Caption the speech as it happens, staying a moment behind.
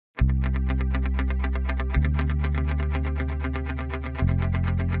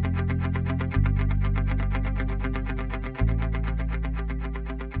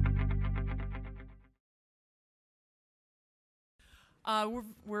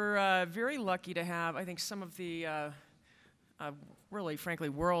We're very lucky to have, I think, some of the really, frankly,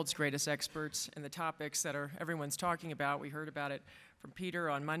 world's greatest experts in the topics that everyone's talking about. We heard about it from Peter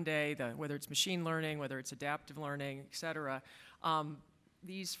on Monday, whether it's machine learning, whether it's adaptive learning, et cetera.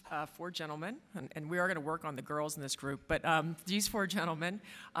 These four gentlemen, and we are going to work on the girls in this group, but these four gentlemen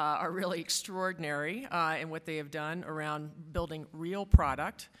are really extraordinary in what they have done around building real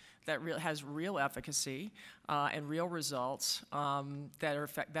product that has real efficacy and real results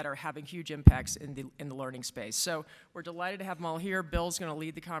that are having huge impacts in the learning space. So we're delighted to have them all here. Bill's going to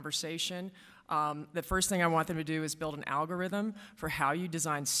lead the conversation. The first thing I want them to do is build an algorithm for how you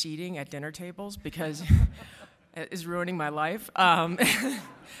design seating at dinner tables, because it is ruining my life. And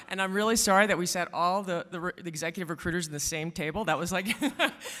I'm really sorry that we sat all the executive recruiters in the same table. That was like,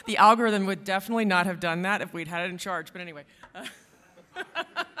 the algorithm would definitely not have done that if we'd had it in charge. But anyway.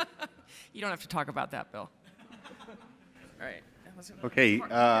 You don't have to talk about that, Bill. All right. Okay.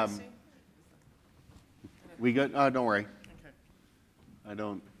 We got. Don't worry. Okay. I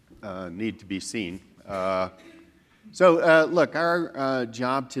don't need to be seen. So look, our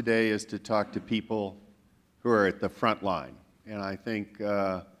job today is to talk to people who are at the front line, and I think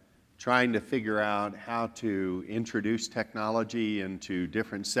trying to figure out how to introduce technology into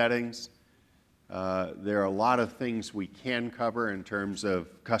different settings. There are a lot of things we can cover in terms of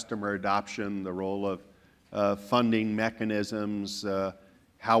customer adoption, the role of funding mechanisms,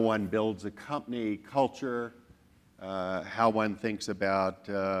 how one builds a company culture, how one thinks about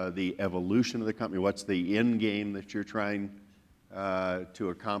the evolution of the company, what's the end game that you're trying to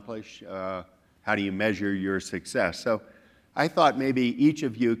accomplish, how do you measure your success. So I thought maybe each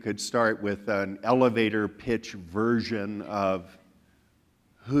of you could start with an elevator pitch version of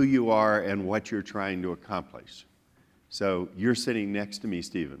who you are and what you're trying to accomplish. So you're sitting next to me,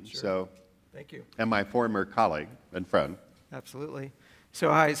 Stephen. Sure. So, thank you. And my former colleague and friend. Absolutely. So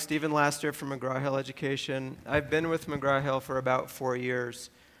hi, Stephen Laster from McGraw-Hill Education. I've been with McGraw-Hill for about 4 years.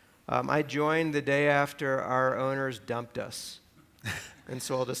 I joined the day after our owners dumped us and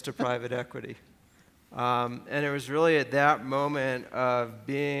sold us to private equity. And it was really at that moment of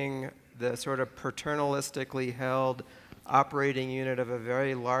being the sort of paternalistically held operating unit of a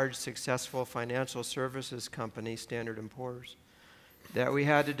very large, successful financial services company, Standard & Poor's, that we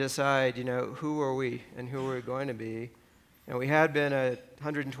had to decide, who are we and who are we going to be. And we had been a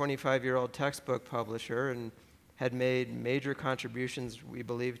 125-year-old textbook publisher and had made major contributions, we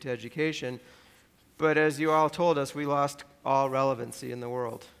believe, to education. But as you all told us, we lost all relevancy in the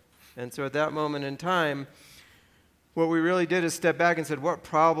world. And so at that moment in time, what we really did is step back and said, what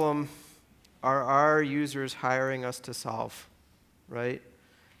problem are our users hiring us to solve, right?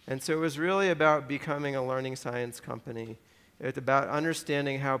 And so it was really about becoming a learning science company. It's about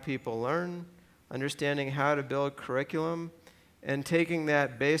understanding how people learn, understanding how to build curriculum, and taking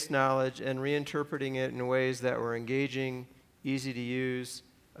that base knowledge and reinterpreting it in ways that were engaging, easy to use,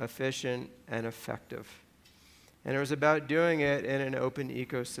 efficient, and effective. And it was about doing it in an open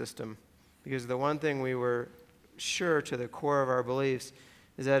ecosystem, because the one thing we were sure to the core of our beliefs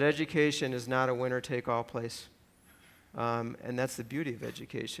is that education is not a winner-take-all place. And that's the beauty of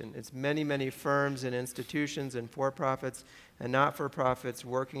education. It's many, many firms and institutions and for-profits and not-for-profits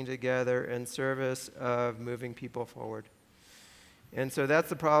working together in service of moving people forward. And so that's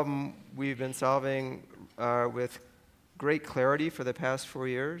the problem we've been solving with great clarity for the past 4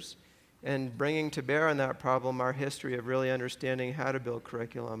 years, and bringing to bear on that problem our history of really understanding how to build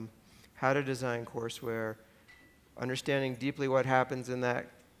curriculum, how to design courseware, understanding deeply what happens in that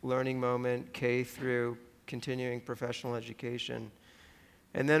learning moment, K through continuing professional education.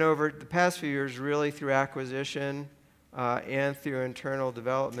 And then over the past few years, really through acquisition and through internal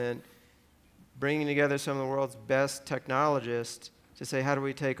development, bringing together some of the world's best technologists to say, how do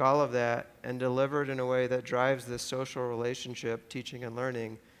we take all of that and deliver it in a way that drives this social relationship, teaching and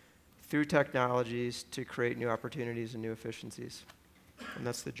learning, through technologies to create new opportunities and new efficiencies. And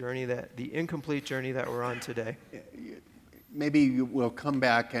that's the journey the incomplete journey that we're on today. Maybe we'll come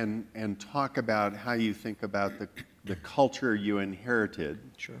back and talk about how you think about the culture you inherited.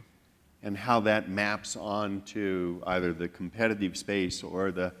 Sure. And how that maps onto either the competitive space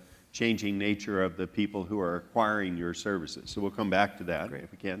or the changing nature of the people who are acquiring your services. So we'll come back to that. Great.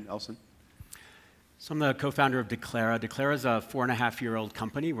 If we can. Elson? So I'm the co-founder of Declara. Declara is a 4.5-year-old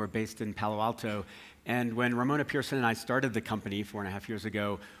company. We're based in Palo Alto. And when Ramona Pearson and I started the company 4.5 years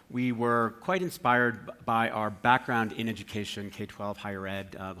ago, we were quite inspired by our background in education, K-12, higher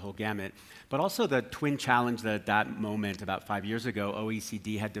ed, the whole gamut, but also the twin challenge that at that moment, about 5 years ago,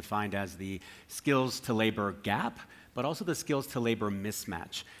 OECD had defined as the skills to labor gap, but also the skills to labor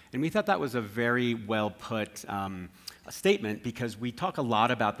mismatch. And we thought that was a very well put statement because we talk a lot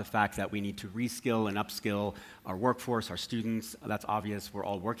about the fact that we need to reskill and upskill our workforce, our students. That's obvious. We're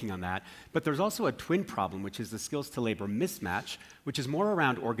all working on that. But there's also a twin problem, which is the skills to labor mismatch, which is more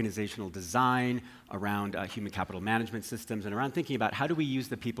around organizational design, around human capital management systems, and around thinking about how do we use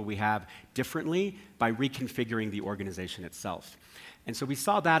the people we have differently by reconfiguring the organization itself. And so we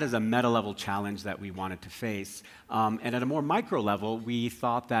saw that as a meta-level challenge that we wanted to face. And at a more micro level, we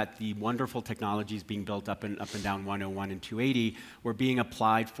thought that the wonderful technologies being built up and down 101 and 280 were being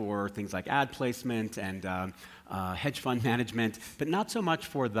applied for things like ad placement and hedge fund management, but not so much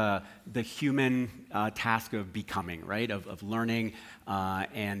for the human task of becoming, right, of learning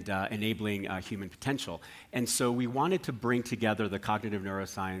and enabling human potential. And so we wanted to bring together the cognitive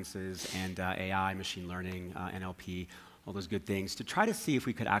neurosciences and AI, machine learning, NLP, all those good things, to try to see if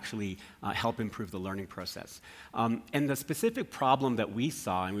we could actually help improve the learning process. And the specific problem that we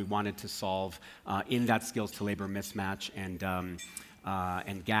saw and we wanted to solve in that skills to labor mismatch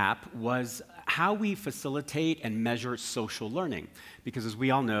and gap was how we facilitate and measure social learning. Because as we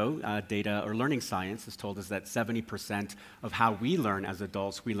all know, data or learning science has told us that 70% of how we learn as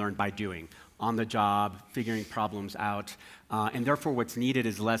adults, we learn by doing, on the job, figuring problems out, and therefore what's needed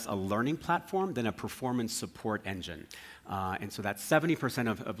is less a learning platform than a performance support engine. And so that 70%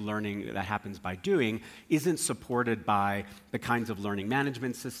 of learning that happens by doing isn't supported by the kinds of learning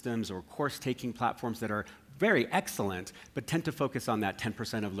management systems or course-taking platforms that are very excellent, but tend to focus on that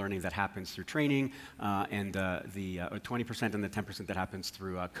 10% of learning that happens through training and the 20% and the 10% that happens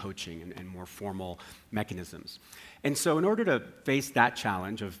through coaching and more formal mechanisms. And so in order to face that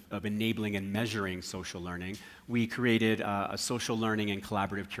challenge of enabling and measuring social learning, we created a social learning and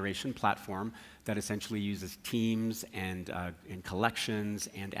collaborative curation platform that essentially uses teams and collections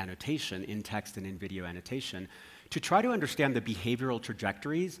and annotation in text and in video annotation to try to understand the behavioral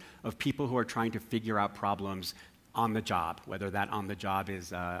trajectories of people who are trying to figure out problems on the job, whether that on the job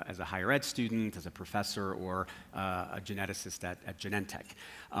is as a higher ed student, as a professor, or a geneticist at Genentech.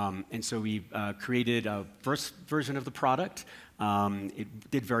 And so we created a first version of the product. It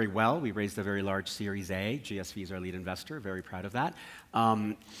did very well. We raised a very large Series A. GSV is our lead investor, very proud of that.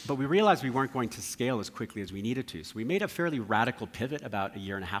 But we realized we weren't going to scale as quickly as we needed to. So we made a fairly radical pivot about a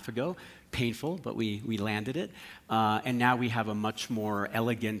year and a half ago. Painful, but we landed it. And now we have a much more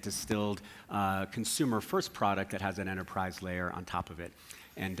elegant, distilled, consumer-first product that has an enterprise layer on top of it.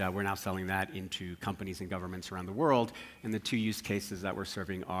 And we're now selling that into companies and governments around the world. And the two use cases that we're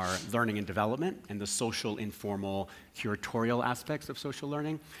serving are learning and development and the social, informal, curatorial aspects of social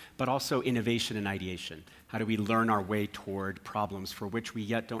learning, but also innovation and ideation. How do we learn our way toward problems for which we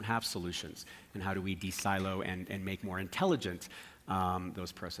yet don't have solutions? And how do we de-silo and make more intelligent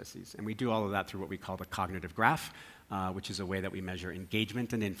those processes? And we do all of that through what we call the cognitive graph, which is a way that we measure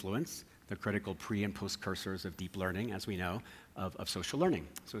engagement and influence, the critical pre- and post-cursors of deep learning, as we know, of social learning.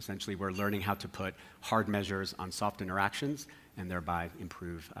 So essentially, we're learning how to put hard measures on soft interactions and thereby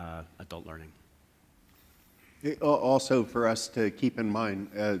improve adult learning. Also, for us to keep in mind,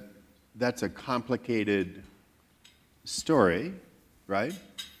 that's a complicated story, right?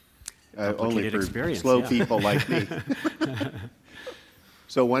 Only for slow people like me.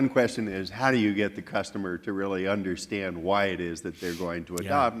 So one question is, how do you get the customer to really understand why it is that they're going to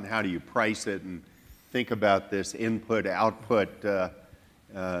adopt, and how do you price it and think about this input-output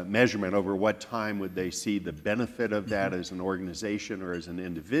measurement over what time would they see the benefit of that as an organization or as an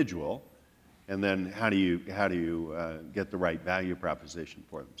individual, and then how do you get the right value proposition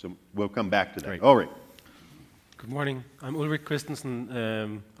for them? So we'll come back to that. Great. Ulrik. Good morning. I'm Ulrik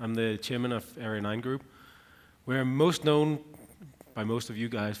Christensen. I'm the chairman of Area 9 Group. We're most known by most of you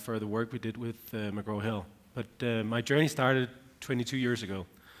guys for the work we did with McGraw-Hill. But my journey started 22 years ago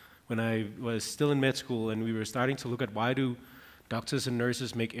when I was still in med school and we were starting to look at why do doctors and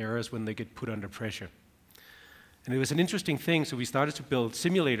nurses make errors when they get put under pressure. And it was an interesting thing, so we started to build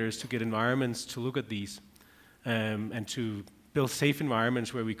simulators to get environments to look at these and to build safe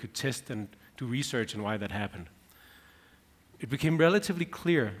environments where we could test and do research on why that happened. It became relatively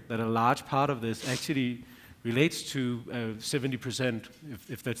clear that a large part of this actually relates to 70%,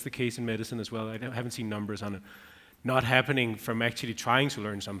 if that's the case in medicine as well. I haven't seen numbers on it, not happening from actually trying to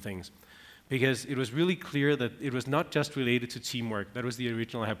learn some things. Because it was really clear that it was not just related to teamwork. That was the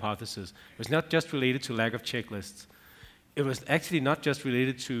original hypothesis. It was not just related to lack of checklists. It was actually not just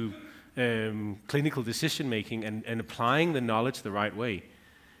related to clinical decision making and applying the knowledge the right way.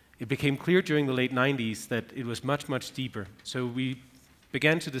 It became clear during the late 90s that it was much, much deeper. So we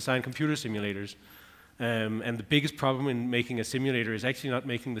began to design computer simulators. And the biggest problem in making a simulator is actually not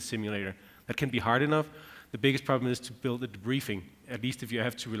making the simulator. That can be hard enough. The biggest problem is to build the debriefing, at least if you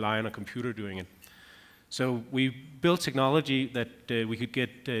have to rely on a computer doing it. So we built technology that we could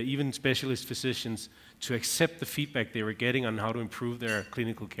get even specialist physicians to accept the feedback they were getting on how to improve their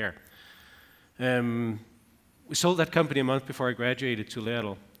clinical care. We sold that company a month before I graduated to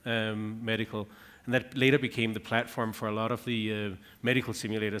Lehrl Medical, and that later became the platform for a lot of the medical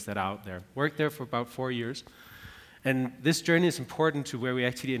simulators that are out there. Worked there for about 4 years. And this journey is important to where we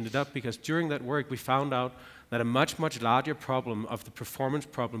actually ended up, because during that work we found out that a much, much larger problem of the performance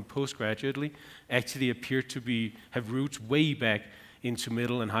problem postgraduately actually appeared to have roots way back into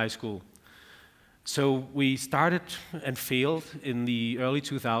middle and high school. So we started and failed in the early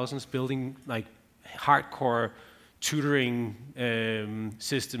 2000s building like hardcore tutoring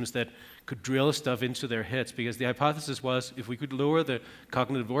systems that could drill stuff into their heads, because the hypothesis was if we could lower the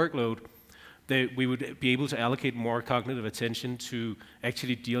cognitive workload, we would be able to allocate more cognitive attention to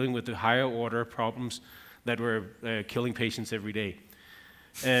actually dealing with the higher order problems that were killing patients every day.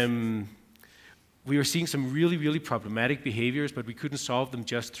 We were seeing some really, really problematic behaviors, but we couldn't solve them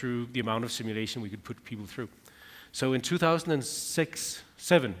just through the amount of simulation we could put people through. So in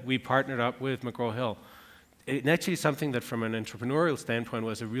 2006-07, we partnered up with McGraw-Hill. And actually something that from an entrepreneurial standpoint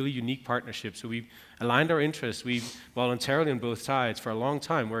was a really unique partnership. So we aligned our interests. We voluntarily on both sides for a long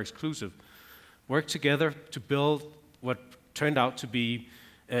time were exclusive. Worked together to build what turned out to be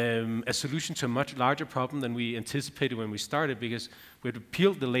a solution to a much larger problem than we anticipated when we started, because we had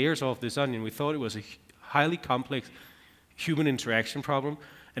peeled the layers off this onion. We thought it was a highly complex human interaction problem,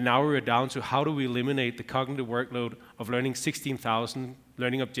 and now we were down to how do we eliminate the cognitive workload of learning 16,000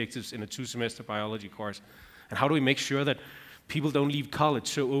 learning objectives in a 2-semester biology course, and how do we make sure that people don't leave college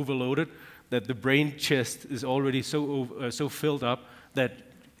so overloaded that the brain chest is already so filled up that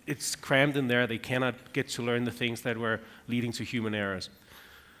it's crammed in there, they cannot get to learn the things that were leading to human errors.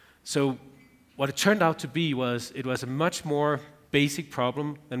 So what it turned out to be was it was a much more basic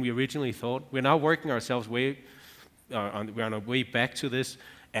problem than we originally thought. We're now working ourselves we're on our way back to this,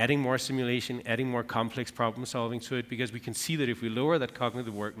 adding more simulation, adding more complex problem solving to it, because we can see that if we lower that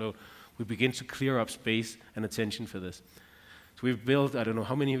cognitive workload, we begin to clear up space and attention for this. So we've built, I don't know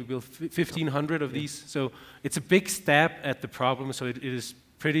how many we built, 1,500 of these. So it's a big stab at the problem, so it is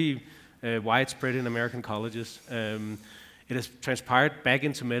pretty widespread in American colleges. It has transpired back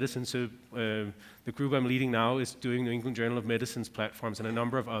into medicine, so the group I'm leading now is doing New England Journal of Medicine's platforms and a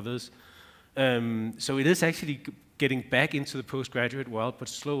number of others. So it is actually getting back into the postgraduate world, but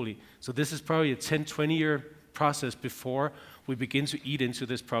slowly. So this is probably a 10, 20-year process before we begin to eat into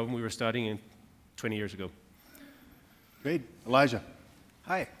this problem we were starting in 20 years ago. Great. Elijah.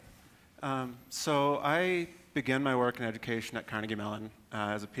 Hi. So I began my work in education at Carnegie Mellon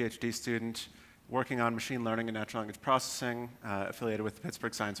as a PhD student, working on machine learning and natural language processing, affiliated with the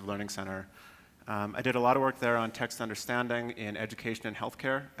Pittsburgh Science of Learning Center. I did a lot of work there on text understanding in education and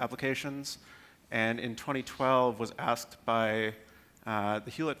healthcare applications, and in 2012 was asked by the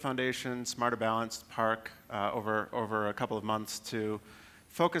Hewlett Foundation, Smarter Balanced, Park, over a couple of months to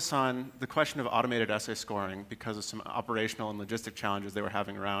focus on the question of automated essay scoring because of some operational and logistic challenges they were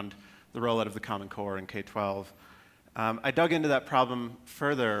having around the rollout of the Common Core in K-12. I dug into that problem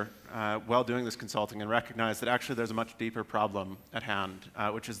further while doing this consulting and recognized that actually there's a much deeper problem at hand,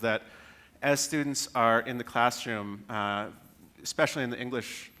 which is that as students are in the classroom, especially in the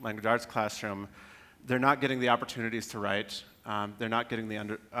English language arts classroom, they're not getting the opportunities to write. They're not getting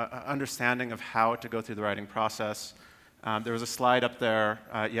the understanding of how to go through the writing process. There was a slide up there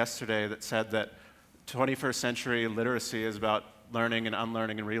yesterday that said that 21st century literacy is about learning and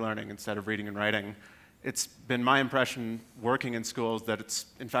unlearning and relearning instead of reading and writing. It's been my impression working in schools that it's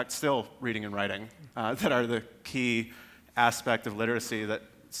in fact still reading and writing that are the key aspect of literacy that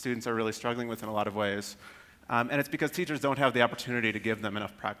students are really struggling with in a lot of ways. And it's because teachers don't have the opportunity to give them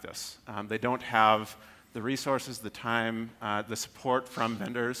enough practice. They don't have the resources, the time, the support from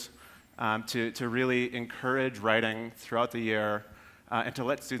vendors to really encourage writing throughout the year and to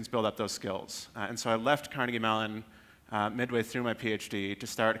let students build up those skills. And so I left Carnegie Mellon midway through my PhD to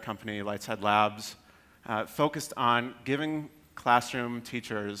start a company, LightSide Labs, focused on giving classroom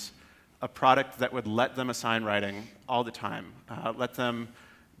teachers a product that would let them assign writing all the time, let them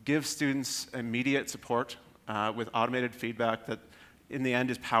give students immediate support with automated feedback that in the end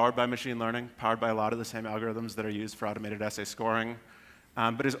is powered by machine learning, powered by a lot of the same algorithms that are used for automated essay scoring,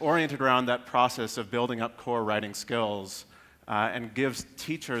 but is oriented around that process of building up core writing skills and gives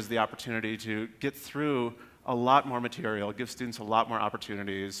teachers the opportunity to get through a lot more material, give students a lot more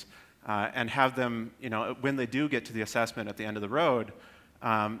opportunities, and have them, when they do get to the assessment at the end of the road,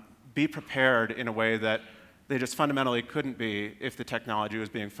 be prepared in a way that they just fundamentally couldn't be if the technology was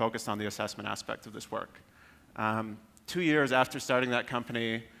being focused on the assessment aspect of this work. 2 years after starting that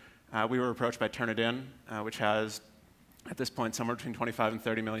company, we were approached by Turnitin, which has, at this point, somewhere between 25 and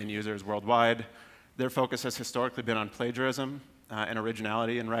 30 million users worldwide. Their focus has historically been on plagiarism and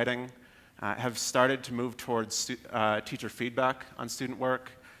originality in writing, have started to move towards teacher feedback on student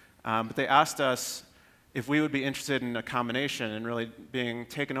work. But they asked us if we would be interested in a combination and really being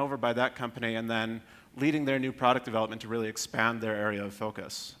taken over by that company and then leading their new product development to really expand their area of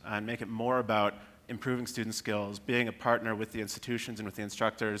focus and make it more about improving student skills, being a partner with the institutions and with the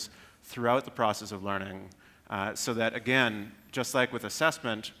instructors throughout the process of learning, so that, again, just like with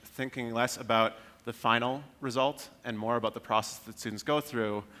assessment, thinking less about the final result and more about the process that students go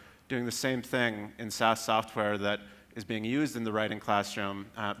through, doing the same thing in SaaS software that is being used in the writing classroom,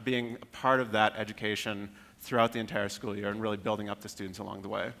 being a part of that education throughout the entire school year and really building up the students along the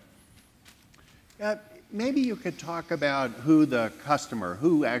way. Maybe you could talk about who the customer,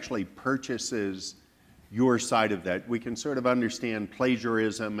 who actually purchases your side of that. We can sort of understand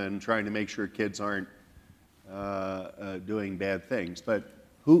plagiarism and trying to make sure kids aren't doing bad things, but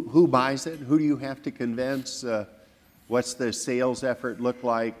who buys it? Who do you have to convince? What's the sales effort look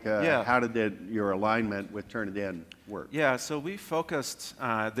like? How did your alignment with Turnitin work? Yeah, so we focused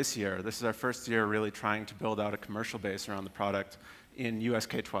this year, this is our first year really trying to build out a commercial base around the product in US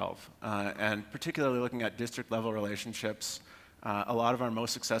K-12, and particularly looking at district-level relationships. A lot of our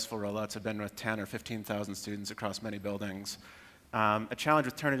most successful rollouts have been with 10 or 15,000 students across many buildings. A challenge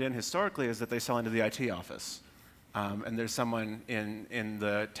with Turnitin historically is that they sell into the IT office. And there's someone in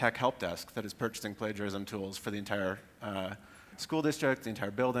the tech help desk that is purchasing plagiarism tools for the entire school district, the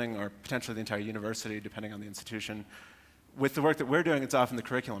entire building, or potentially the entire university, depending on the institution. With the work that we're doing, it's often the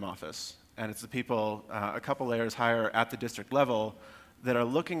curriculum office. And it's the people a couple layers higher at the district level that are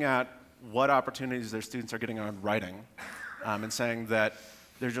looking at what opportunities their students are getting on writing and saying that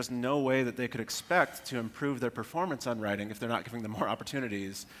there's just no way that they could expect to improve their performance on writing if they're not giving them more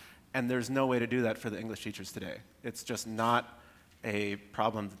opportunities. And there's no way to do that for the English teachers today. It's just not a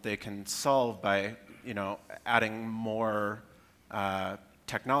problem that they can solve by, adding more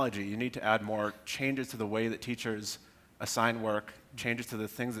technology. You need to add more changes to the way that teachers assign work, changes to the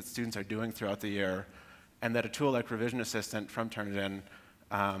things that students are doing throughout the year, and that a tool like Revision Assistant from Turnitin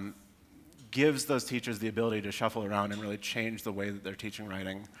gives those teachers the ability to shuffle around and really change the way that they're teaching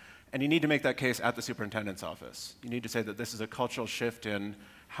writing. And you need to make that case at the superintendent's office. You need to say that this is a cultural shift in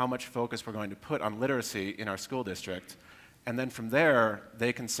how much focus we're going to put on literacy in our school district. And then from there,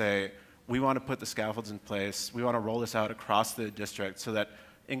 they can say, we want to put the scaffolds in place, we want to roll this out across the district so that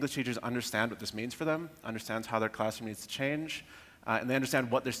English teachers understand what this means for them, understands how their classroom needs to change, and they understand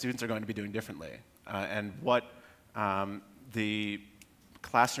what their students are going to be doing differently, and what the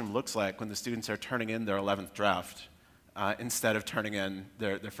classroom looks like when the students are turning in their 11th draft instead of turning in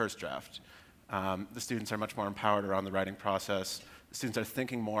their first draft. The students are much more empowered around the writing process. The students are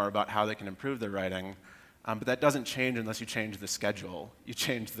thinking more about how they can improve their writing, but that doesn't change unless you change the schedule, you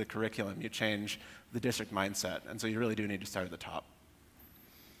change the curriculum, you change the district mindset, and so you really do need to start at the top.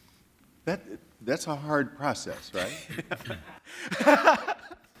 That's a hard process, right?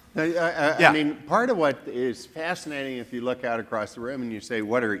 I mean, part of what is fascinating if you look out across the room and you say,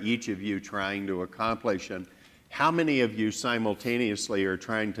 what are each of you trying to accomplish, and how many of you simultaneously are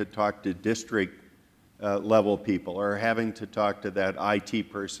trying to talk to district level people, or having to talk to that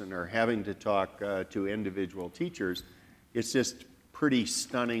IT person, or having to talk to individual teachers? It's just pretty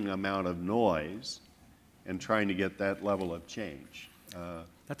stunning amount of noise and trying to get that level of change.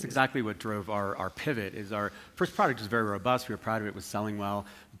 That's exactly what drove our pivot. Is our first product was very robust. We were proud of it. It was selling well.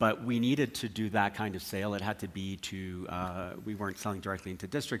 But we needed to do that kind of sale. It had to be to, we weren't selling directly into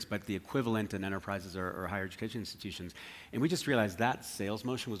districts, but the equivalent in enterprises or higher education institutions. And we just realized that sales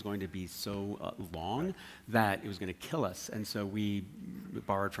motion was going to be so long that it was going to kill us. And so we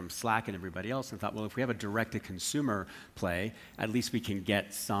borrowed from Slack and everybody else and thought, well, if we have a direct-to-consumer play, at least we can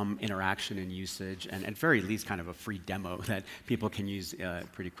get some interaction and usage, and at very least kind of a free demo that people can use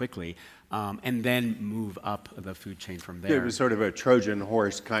pretty quickly, and then move up the food chain from there. It was sort of a Trojan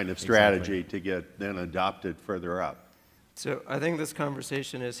horse kind of strategy to get then adopted further up. So I think this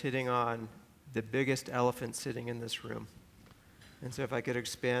conversation is hitting on the biggest elephant sitting in this room. And so if I could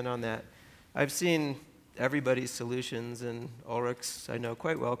expand on that, I've seen everybody's solutions, and Ulrik's I know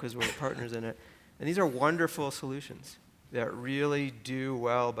quite well because we're partners in it. And these are wonderful solutions that really do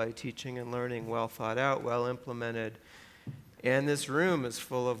well by teaching and learning, well thought out, well implemented. And this room is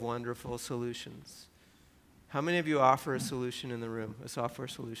full of wonderful solutions. How many of you offer a solution in the room, a software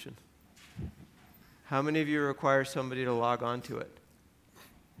solution? How many of you require somebody to log on to it?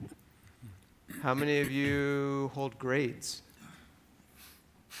 How many of you hold grades?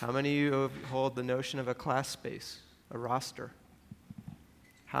 How many of you hold the notion of a class space, a roster?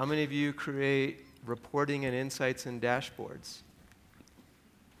 How many of you create reporting and insights and dashboards?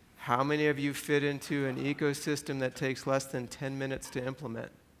 How many of you fit into an ecosystem that takes less than 10 minutes to implement?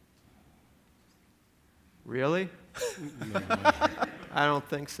 Really? I don't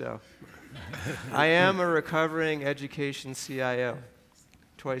think so. I am a recovering education CIO,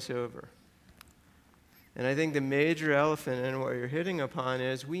 twice over. And I think the major elephant in what you're hitting upon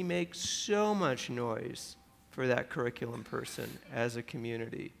is we make so much noise for that curriculum person as a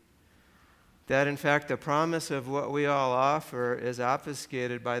community that, in fact, the promise of what we all offer is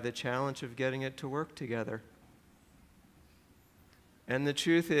obfuscated by the challenge of getting it to work together. And the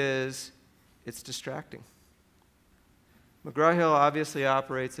truth is, it's distracting. McGraw-Hill obviously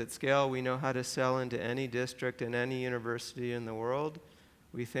operates at scale. We know how to sell into any district and any university in the world.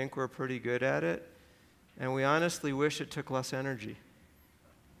 We think we're pretty good at it. And we honestly wish it took less energy.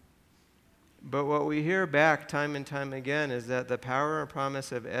 But what we hear back time and time again is that the power and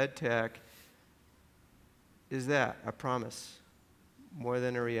promise of EdTech is that, a promise, more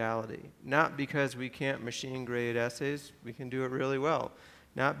than a reality. Not because we can't machine-grade essays. We can do it really well.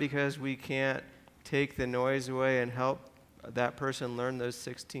 Not because we can't take the noise away and help that person learn those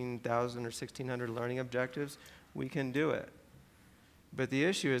 16,000 or 1,600 learning objectives. We can do it. But the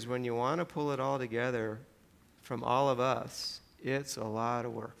issue is when you want to pull it all together from all of us, it's a lot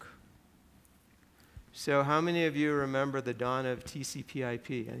of work. So how many of you remember the dawn of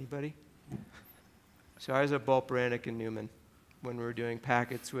TCP/IP? Anybody? So I was at Bolt, Brannick, and Newman when we were doing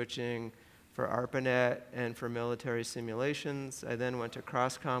packet switching for ARPANET and for military simulations. I then went to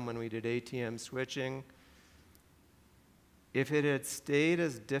Crosscom when we did ATM switching. If it had stayed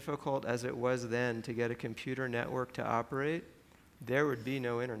as difficult as it was then to get a computer network to operate, there would be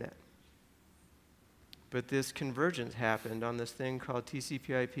no internet. But this convergence happened on this thing called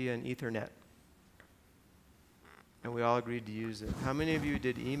TCP/IP and Ethernet. And we all agreed to use it. How many of you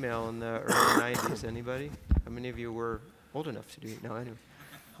did email in the early 90s? Anybody? How many of you were old enough to do it? No, anyway.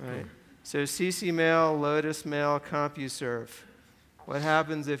 All right. So CC Mail, Lotus Mail, CompuServe. What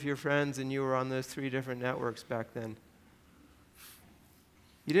happens if you're friends and you were on those 3 different networks back then?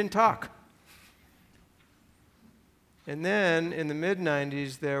 You didn't talk. And then in the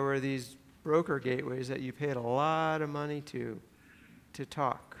mid-90s, there were these broker gateways that you paid a lot of money to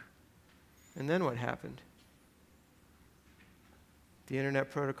talk. And then what happened? The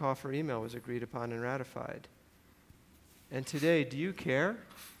Internet Protocol for email was agreed upon and ratified. And today, do you care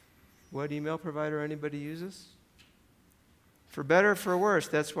what email provider anybody uses? For better or for worse,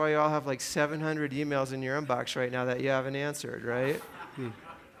 that's why you all have like 700 emails in your inbox right now that you haven't answered, right?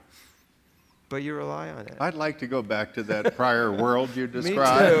 But you rely on it. I'd like to go back to that prior world you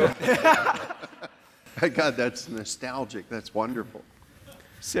described. Me too. God, that's nostalgic. That's wonderful.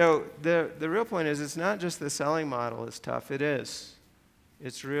 So the real point is it's not just the selling model is tough. It is.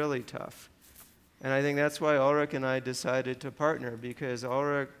 It's really tough. And I think that's why Ulrik and I decided to partner, because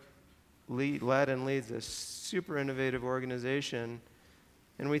Ulrik led and leads a super innovative organization.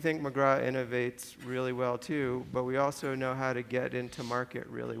 And we think McGraw innovates really well too, but we also know how to get into market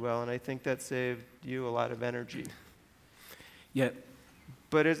really well. And I think that saved you a lot of energy. Yeah.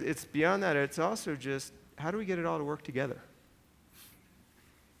 But it's beyond that. It's also just, how do we get it all to work together?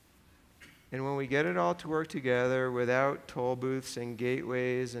 And when we get it all to work together without toll booths and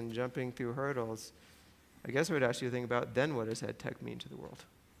gateways and jumping through hurdles, I guess I would ask you to think about, then what does EdTech mean to the world?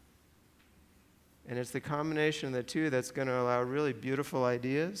 And it's the combination of the two that's going to allow really beautiful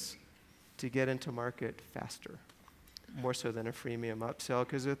ideas to get into market faster, more so than a freemium upsell,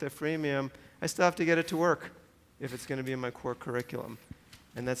 because with a freemium, I still have to get it to work if it's going to be in my core curriculum.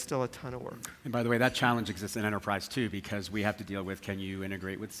 And that's still a ton of work. And by the way, that challenge exists in enterprise too, because we have to deal with, can you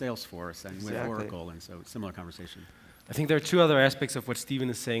integrate with Salesforce and with Oracle, and so similar conversation. I think there are 2 other aspects of what Stephen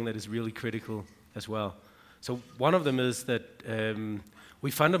is saying that is really critical as well. So one of them is that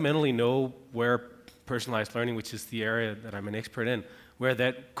we fundamentally know where personalized learning, which is the area that I'm an expert in, where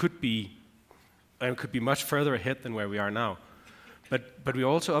that could be, and could be much further ahead than where we are now. But we're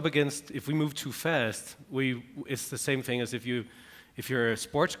also up against, if we move too fast, it's the same thing as if you're a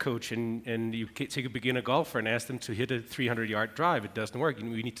sports coach and you take a beginner golfer and ask them to hit a 300-yard drive, it doesn't work.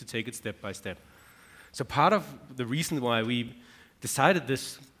 We need to take it step by step. So part of the reason why we decided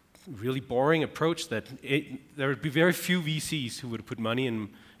this really boring approach that there would be very few VCs who would put money in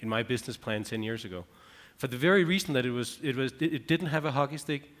my business plan 10 years ago, for the very reason that it didn't have a hockey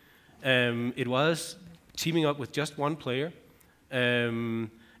stick. It was teaming up with just one player, and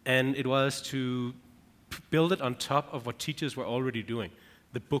it was to build it on top of what teachers were already doing,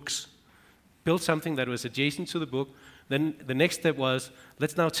 the books. built something that was adjacent to the book. Then the next step was,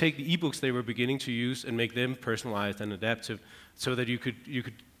 let's now take the ebooks they were beginning to use and make them personalized and adaptive, so that you could.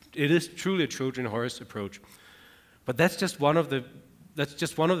 It is truly a Trojan horse approach. But that's just one of the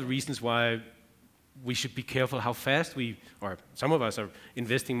reasons why we should be careful how fast or some of us are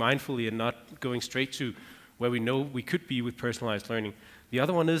investing mindfully and not going straight to where we know we could be with personalized learning. The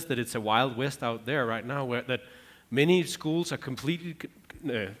other one is that it's a wild west out there right now, where that many schools are completely.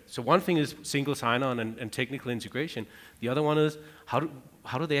 So one thing is single sign-on and technical integration. The other one is how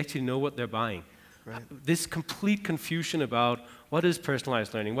do they actually know what they're buying? Right. This complete confusion about what is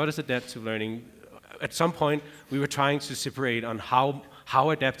personalized learning, what is adaptive learning. At some point, we were trying to separate on how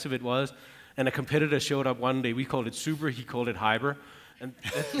adaptive it was, and a competitor showed up one day. We called it super, he called it hyper, and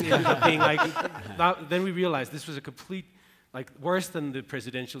that ended up being like. Then we realized this was a complete, worse than the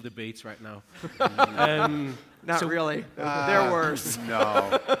presidential debates right now. Not really. They're worse.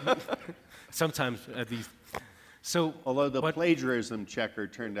 No. Sometimes, at least. So, Although the plagiarism checker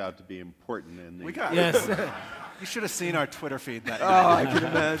turned out to be important in the. We got yes. You should have seen our Twitter feed that day. I can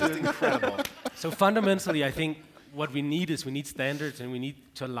imagine. Just incredible. So fundamentally, I think what we need standards, and we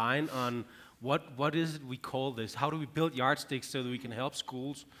need to align on what is it we call this? How do we build yardsticks so that we can help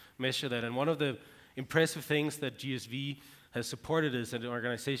schools measure that? And one of the impressive things that GSV has supported is an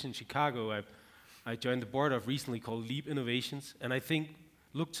organization in Chicago I joined the board of recently called Leap Innovations, and I think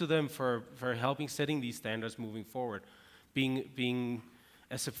look to them for helping setting these standards moving forward, being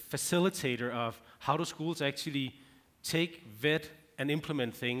as a facilitator of how do schools actually take, vet, and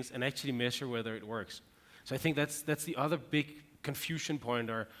implement things and actually measure whether it works. So I think that's the other big confusion point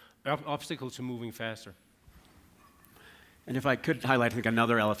or obstacle to moving faster. And if I could highlight, I think,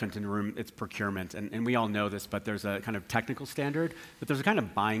 another elephant in the room, it's procurement. And we all know this, but there's a kind of technical standard, but there's a kind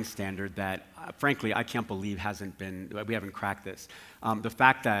of buying standard that, frankly, I can't believe we haven't cracked this. The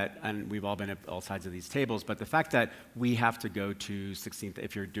fact that, and we've all been at all sides of these tables, but the fact that we have to go to 16,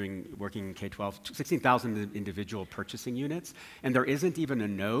 if you're working in K-12, 16,000 individual purchasing units, and there isn't even a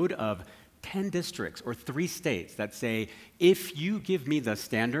node of 10 districts or 3 states that say, if you give me the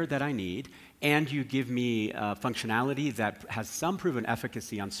standard that I need, and you give me functionality that has some proven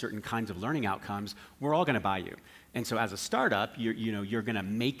efficacy on certain kinds of learning outcomes, we're all going to buy you. And so as a startup, you're going to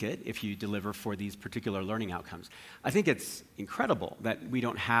make it if you deliver for these particular learning outcomes. I think it's incredible that we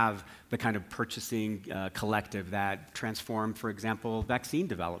don't have the kind of purchasing collective that transformed, for example, vaccine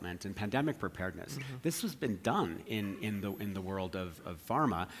development and pandemic preparedness. Mm-hmm. This has been done in the world of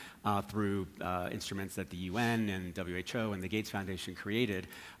pharma through instruments that the UN and WHO and the Gates Foundation created.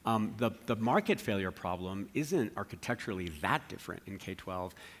 The market failure problem isn't architecturally that different in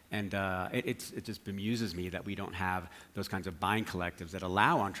K-12. And it just bemuses me that we don't have those kinds of buying collectives that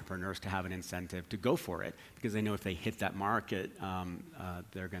allow entrepreneurs to have an incentive to go for it, because they know if they hit that market,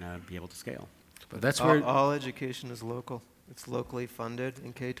 they're going to be able to scale. But that's where all education is local. It's locally funded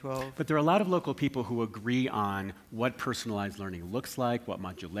in K-12. But there are a lot of local people who agree on what personalized learning looks like, what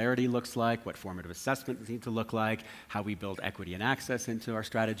modularity looks like, what formative assessment needs to look like, how we build equity and access into our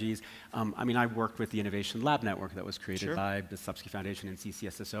strategies. I worked with the Innovation Lab Network that was created by the Subsky Foundation and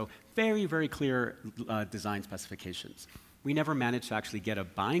CCSSO. Very, very clear design specifications. We never managed to actually get a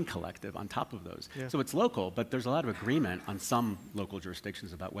buying collective on top of those. Yeah. So it's local, but there's a lot of agreement on some local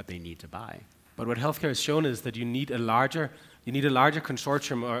jurisdictions about what they need to buy. But what healthcare has shown is that you need a larger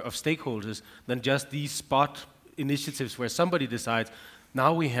consortium of stakeholders than just these spot initiatives where somebody decides,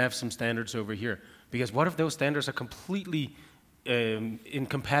 now we have some standards over here. Because what if those standards are completely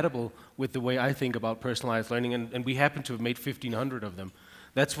incompatible with the way I think about personalized learning, and we happen to have made 1,500 of them.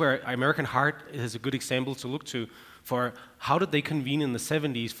 That's where American Heart is a good example to look to for how did they convene in the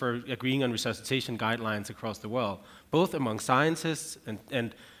 70s for agreeing on resuscitation guidelines across the world, both among scientists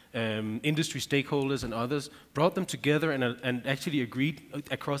and industry stakeholders and others, brought them together and actually agreed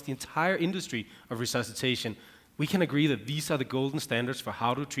across the entire industry of resuscitation. We can agree that these are the golden standards for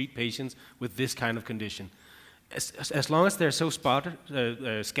how to treat patients with this kind of condition. As long as they're so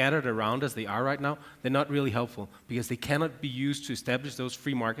scattered around as they are right now, they're not really helpful because they cannot be used to establish those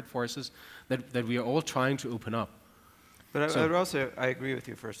free market forces that we are all trying to open up. But I agree with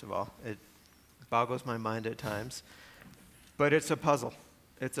you, first of all. It boggles my mind at times. But it's a puzzle.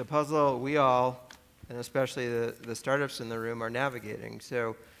 It's a puzzle we all, and especially the startups in the room, are navigating.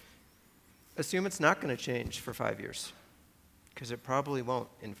 So assume it's not going to change for 5 years, because it probably won't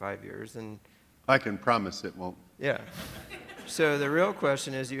in 5 years. And I can promise it won't. Yeah. So the real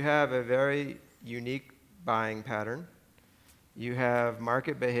question is, you have a very unique buying pattern. You have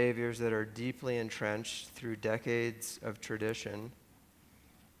market behaviors that are deeply entrenched through decades of tradition.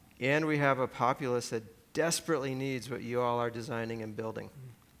 And we have a populace that desperately needs what you all are designing and building.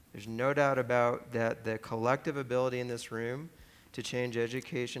 There's no doubt about that the collective ability in this room to change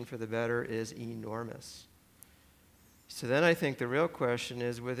education for the better is enormous. So then I think the real question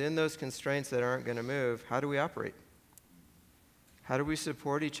is, within those constraints that aren't going to move, how do we operate? How do we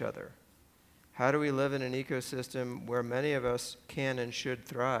support each other? How do we live in an ecosystem where many of us can and should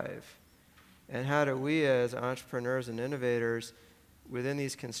thrive? And how do we as entrepreneurs and innovators within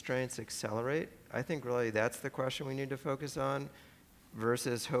these constraints accelerate? I think really that's the question we need to focus on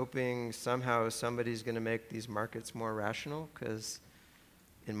versus hoping somehow somebody's going to make these markets more rational, because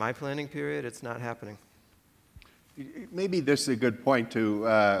in my planning period, it's not happening. Maybe this is a good point to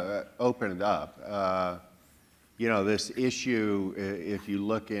open it up. You know, this issue, if you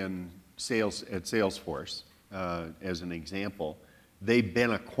look in sales at Salesforce as an example, they've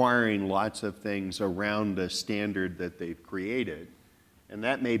been acquiring lots of things around the standard that they've created. And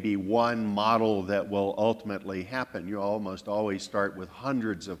that may be one model that will ultimately happen. You almost always start with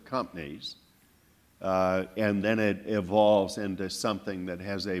hundreds of companies, and then it evolves into something that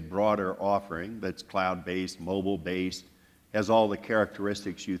has a broader offering that's cloud-based, mobile-based, has all the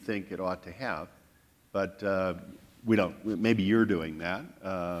characteristics you think it ought to have. But we don't. Maybe you're doing that.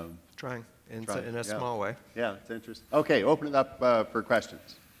 Trying in a small way. Yeah, it's interesting. Okay, open it up for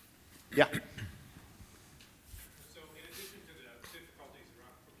questions. Yeah. So in addition to the difficulties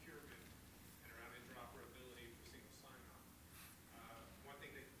around procurement and around interoperability for single sign-on,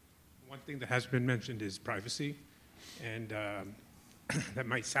 one thing that has been mentioned is privacy. And that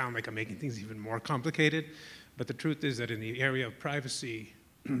might sound like I'm making things even more complicated, but the truth is that in the area of privacy,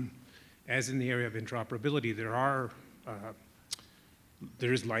 as in the area of interoperability,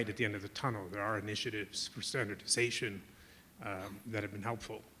 there is light at the end of the tunnel. There are initiatives for standardization that have been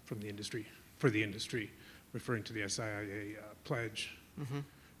helpful from the industry, for the industry, referring to the SIA pledge,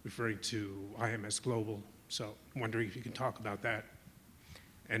 referring to IMS Global. So I'm wondering if you can talk about that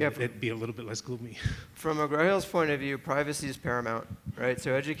and it'd be a little bit less gloomy. From McGraw-Hill's point of view, privacy is paramount, right?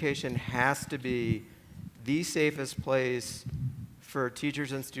 So education has to be the safest place for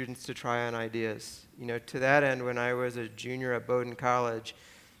teachers and students to try on ideas. You know, to that end, when I was a junior at Bowdoin College,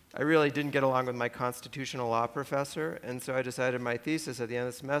 I really didn't get along with my constitutional law professor, and so I decided my thesis at the end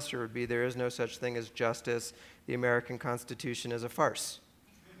of the semester would be there is no such thing as justice. The American Constitution is a farce.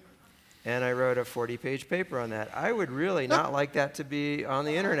 And I wrote a 40-page paper on that. I would really not like that to be on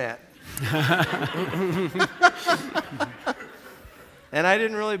the internet. And I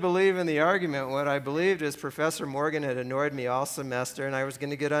didn't really believe in the argument. What I believed is Professor Morgan had annoyed me all semester, and I was going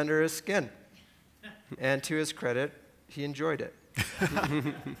to get under his skin. And to his credit, he enjoyed it.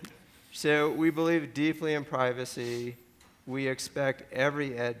 So we believe deeply in privacy. We expect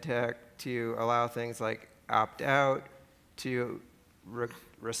every ed tech to allow things like opt-out, to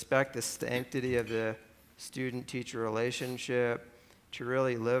respect the sanctity of the student-teacher relationship, to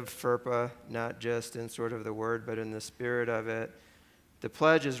really live FERPA, not just in sort of the word, but in the spirit of it. The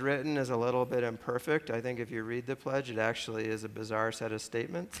pledge is written as a little bit imperfect. I think if you read the pledge, it actually is a bizarre set of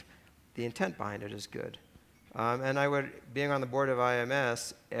statements. The intent behind it is good. And I would, being on the board of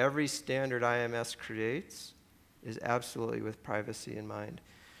IMS, every standard IMS creates is absolutely with privacy in mind.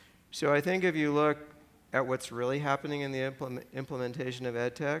 So I think if you look at what's really happening in the implementation of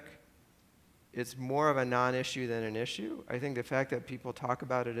EdTech, it's more of a non-issue than an issue. I think the fact that people talk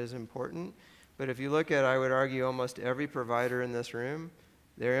about it is important. But if you look at, I would argue, almost every provider in this room,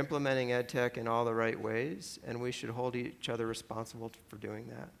 they're implementing EdTech in all the right ways, and we should hold each other responsible for doing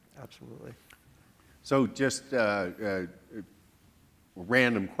that. Absolutely. So just a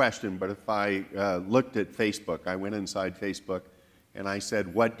random question, but if I looked at Facebook, I went inside Facebook, and I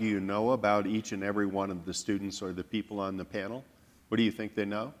said, what do you know about each and every one of the students or the people on the panel? What do you think they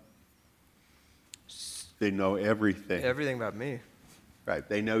know? They know everything. Everything about me. Right.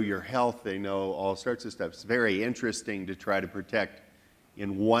 They know your health. They know all sorts of stuff. It's very interesting to try to protect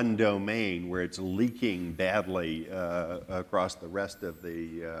in one domain where it's leaking badly across the rest of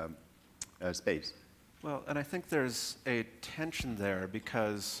the space. Well, and I think there's a tension there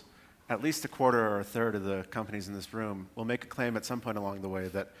because at least a quarter or a third of the companies in this room will make a claim at some point along the way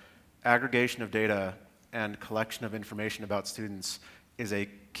that aggregation of data and collection of information about students is a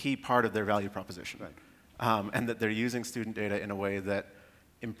key part of their value proposition. Right. And that they're using student data in a way that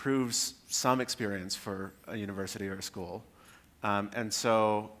improves some experience for a university or a school. And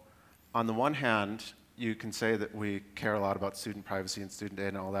so on the one hand, you can say that we care a lot about student privacy and student data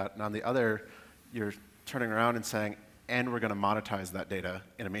and all that, and on the other, you're turning around and saying, and we're going to monetize that data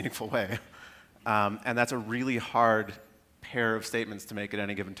in a meaningful way. And that's a really hard pair of statements to make at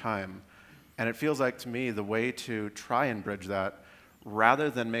any given time. And it feels like, to me, the way to try and bridge that, rather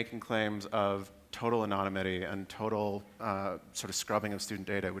than making claims of total anonymity and total sort of scrubbing of student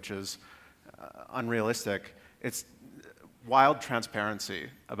data, which is unrealistic. It's wild transparency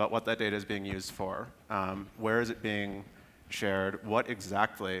about what that data is being used for. Where is it being shared? What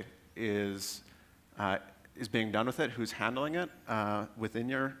exactly is being done with it? Who's handling it within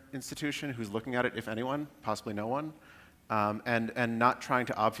your institution? Who's looking at it, if anyone? Possibly no one. And not trying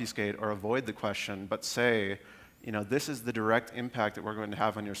to obfuscate or avoid the question, but say, this is the direct impact that we're going to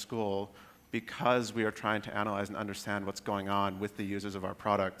have on your school because we are trying to analyze and understand what's going on with the users of our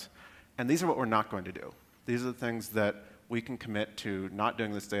product. And these are what we're not going to do. These are the things that we can commit to not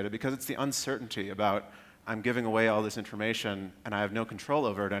doing this data because it's the uncertainty about I'm giving away all this information and I have no control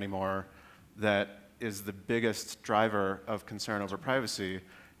over it anymore that is the biggest driver of concern over privacy.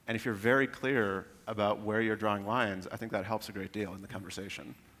 And if you're very clear about where you're drawing lines, I think that helps a great deal in the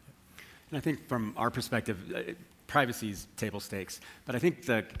conversation. And I think from our perspective, privacy is table stakes. But I think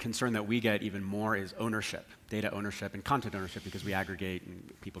the concern that we get even more is ownership, data ownership and content ownership, because we aggregate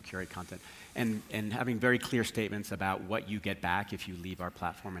and people curate content. And having very clear statements about what you get back if you leave our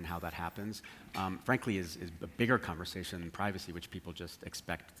platform and how that happens, frankly, is a bigger conversation than privacy, which people just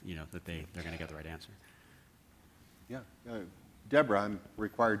expect that they're going to get the right answer. Yeah. Deborah, I'm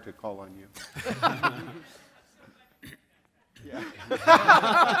required to call on you. Yeah.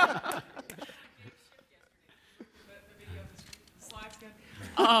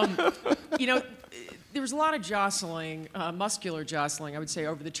 There was a lot of jostling, muscular jostling, I would say,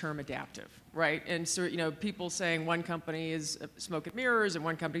 over the term adaptive, right? And so, people saying one company is smoke and mirrors and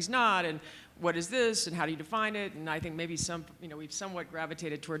one company's not, and what is this, and how do you define it? And I think maybe we've somewhat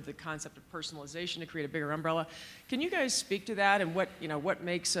gravitated toward the concept of personalization to create a bigger umbrella. Can you guys speak to that and what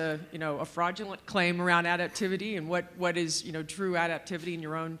makes a fraudulent claim around adaptivity, and what is true adaptivity in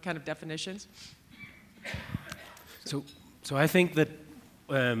your own kind of definitions? So I think that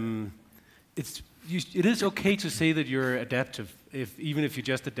it is okay to say that you're adaptive, even if you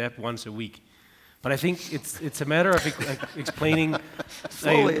just adapt once a week. But I think it's a matter of explaining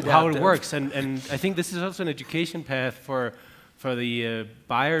how it works, and I think this is also an education path for the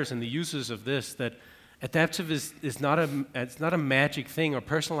buyers and the users of this. That adaptive is not a magic thing, or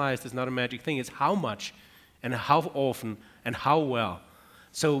personalized is not a magic thing. It's how much, and how often, and how well.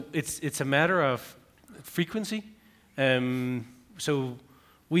 So it's a matter of frequency. So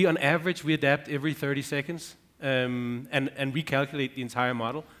we, on average, we adapt every 30 seconds and recalculate the entire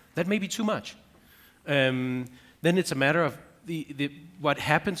model. That may be too much. Then it's a matter of what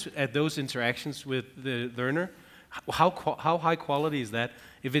happens at those interactions with the learner. How high quality is that?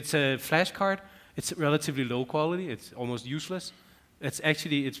 If it's a flashcard, it's relatively low quality. It's almost useless. It's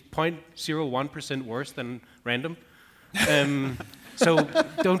 0.01% worse than random. So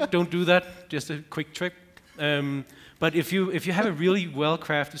don't do that. Just a quick trick. But if you have a really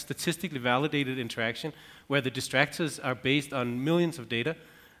well-crafted, statistically validated interaction where the distractors are based on millions of data,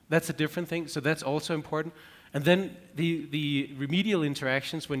 that's a different thing. So that's also important. And then the remedial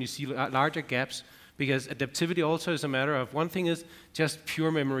interactions when you see larger gaps, because adaptivity also is a matter of, one thing is just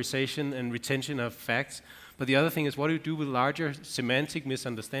pure memorization and retention of facts, but the other thing is what do you do with larger semantic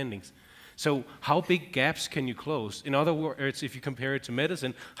misunderstandings? So how big gaps can you close? In other words, if you compare it to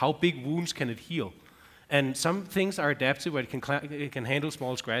medicine, how big wounds can it heal? And some things are adaptive where it can handle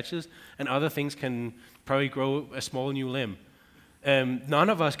small scratches, and other things can probably grow a small new limb. None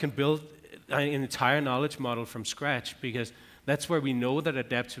of us can build an entire knowledge model from scratch, because that's where we know that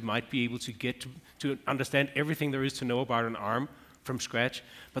adaptive might be able to get to understand everything there is to know about an arm from scratch,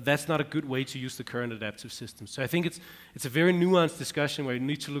 but that's not a good way to use the current adaptive system. So I think it's a very nuanced discussion where you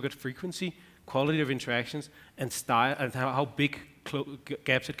need to look at frequency, quality of interactions, and style, and how big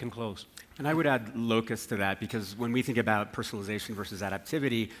gaps it can close. And I would add locus to that, because when we think about personalization versus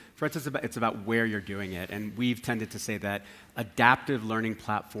adaptivity, for us it's about where you're doing it. And we've tended to say that adaptive learning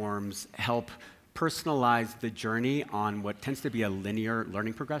platforms help personalize the journey on what tends to be a linear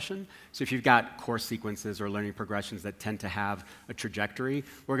learning progression. So if you've got course sequences or learning progressions that tend to have a trajectory,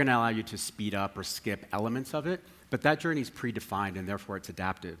 we're going to allow you to speed up or skip elements of it. But that journey is predefined, and therefore it's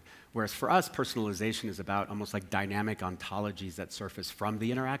adaptive. Whereas for us, personalization is about almost like dynamic ontologies that surface from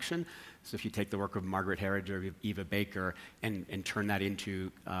the interaction. So if you take the work of Margaret Herridge or Eva Baker and turn that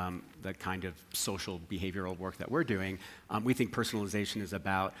into the kind of social behavioral work that we're doing, we think personalization is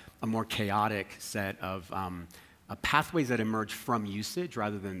about a more chaotic set of pathways that emerge from usage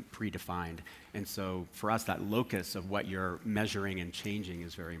rather than predefined. And so for us, that locus of what you're measuring and changing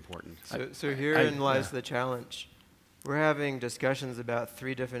is very important. So herein lies the challenge. We're having discussions about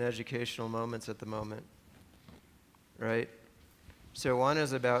 3 different educational moments at the moment, right? So one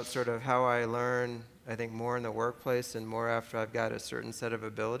is about sort of how I learn, I think, more in the workplace and more after I've got a certain set of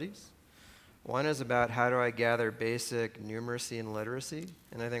abilities. One is about how do I gather basic numeracy and literacy,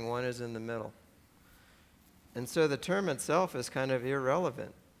 and I think one is in the middle. And so the term itself is kind of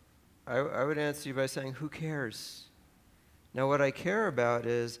irrelevant. I would answer you by saying, who cares? Now what I care about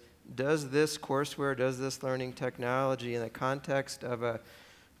is, does this courseware, does this learning technology in the context of a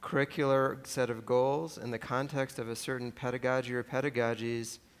curricular set of goals, in the context of a certain pedagogy or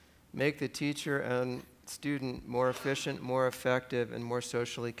pedagogies, make the teacher and student more efficient, more effective, and more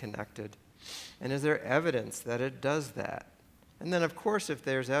socially connected? And is there evidence that it does that? And then, of course, if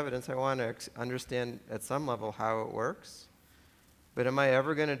there's evidence, I want to understand at some level how it works. But am I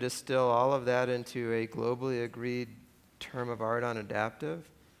ever going to distill all of that into a globally agreed term of art on adaptive?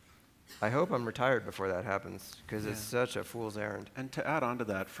 I hope I'm retired before that happens, because it's such a fool's errand. And to add on to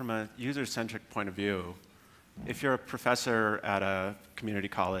that, from a user-centric point of view, if you're a professor at a community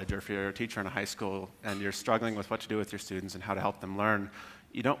college, or if you're a teacher in a high school, and you're struggling with what to do with your students and how to help them learn,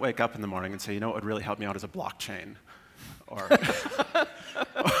 you don't wake up in the morning and say, you know what would really help me out is a blockchain.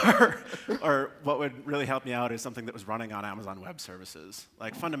 Or what would really help me out is something that was running on Amazon Web Services.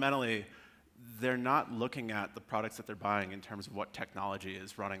 Like, fundamentally, they're not looking at the products that they're buying in terms of what technology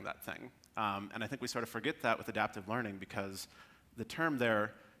is running that thing. And I think we sort of forget that with adaptive learning, because the term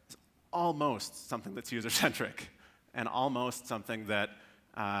there is almost something that's user-centric and almost something that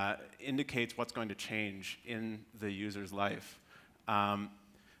indicates what's going to change in the user's life.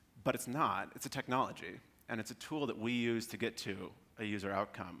 But it's not. It's a technology. And it's a tool that we use to get to a user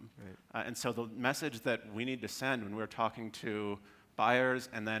outcome. Right. And so the message that we need to send when we're talking to buyers,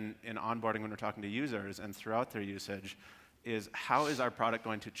 and then in onboarding when we're talking to users and throughout their usage, is how is our product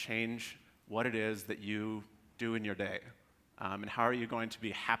going to change what it is that you do in your day? And how are you going to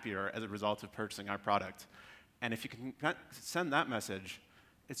be happier as a result of purchasing our product? And if you can send that message,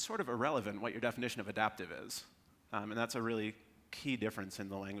 it's sort of irrelevant what your definition of adaptive is. And that's a really key difference in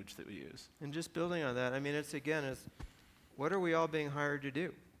the language that we use. And just building on that, I mean, it's what are we all being hired to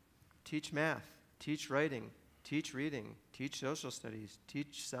do? Teach math, teach writing, teach reading, teach social studies,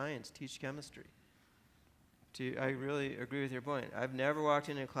 teach science, teach chemistry. I really agree with your point. I've never walked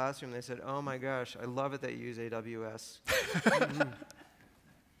into a classroom and they said, oh my gosh, I love it that you use AWS.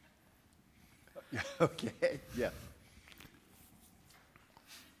 Okay, yeah.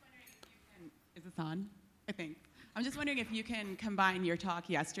 Is this on? I think. I'm just wondering if you can combine your talk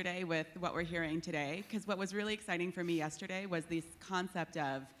yesterday with what we're hearing today, because what was really exciting for me yesterday was this concept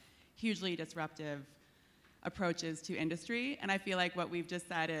of hugely disruptive approaches to industry, and I feel like what we've just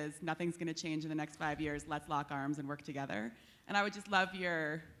said is nothing's going to change in the next 5 years, let's lock arms and work together. And I would just love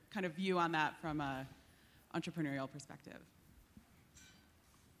your kind of view on that from an entrepreneurial perspective.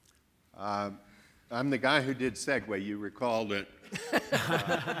 I'm the guy who did segue. You recall that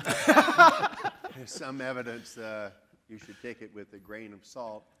there's some evidence you should take it with a grain of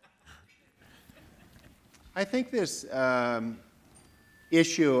salt. I think this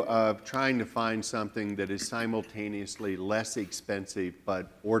issue of trying to find something that is simultaneously less expensive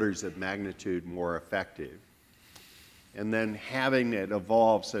but orders of magnitude more effective, and then having it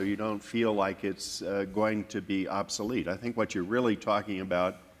evolve so you don't feel like it's going to be obsolete. I think what you're really talking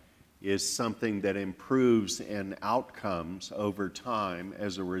about is something that improves in outcomes over time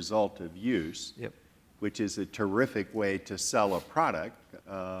as a result of use, which is a terrific way to sell a product,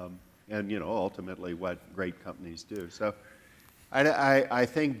 and ultimately what great companies do. So I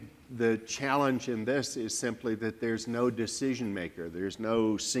think the challenge in this is simply that there's no decision maker. There's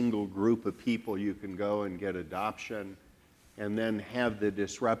no single group of people you can go and get adoption and then have the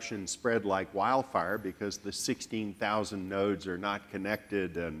disruption spread like wildfire because the 16,000 nodes are not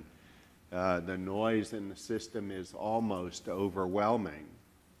connected and the noise in the system is almost overwhelming.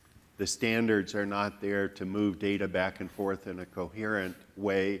 The standards are not there to move data back and forth in a coherent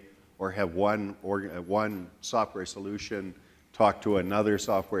way or have one software solution talk to another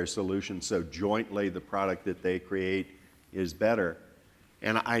software solution so jointly the product that they create is better.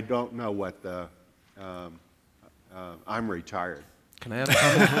 And I don't know what the, I'm retired. Can I add a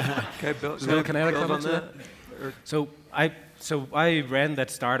comment? Can I add a comment on that? So I ran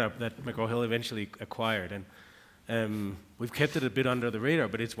that startup that McGraw-Hill eventually acquired, and we've kept it a bit under the radar,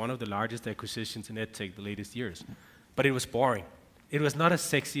 but it's one of the largest acquisitions in EdTech the latest years. But it was boring. It was not as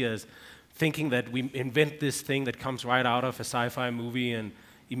sexy as thinking that we invent this thing that comes right out of a sci-fi movie and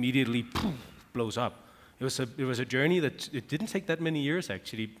immediately poof, blows up. It was a journey that it didn't take that many years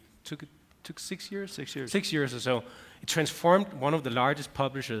actually. It took 6 years? 6 years. 6 years or so. It transformed one of the largest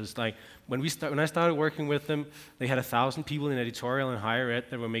publishers. Like when I started working with them, they had 1,000 people in editorial and higher ed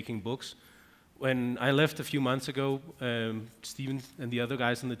that were making books. When I left a few months ago, Steven and the other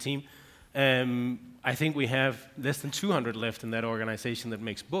guys on the team, I think we have less than 200 left in that organization that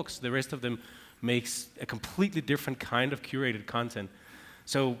makes books. The rest of them makes a completely different kind of curated content.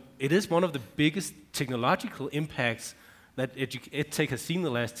 So it is one of the biggest technological impacts that EdTech has seen in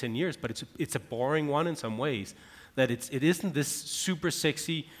the last 10 years, but it's a boring one in some ways. That it isn't this super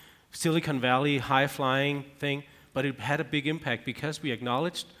sexy Silicon Valley high-flying thing, but it had a big impact because we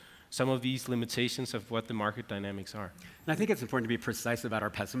acknowledged some of these limitations of what the market dynamics are. And I think it's important to be precise about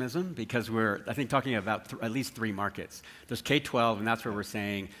our pessimism because we're, I think, talking about at least 3 markets. There's K-12, and that's where we're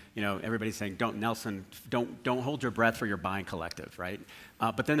saying, you know, everybody's saying, don't hold your breath for your buying collective, right?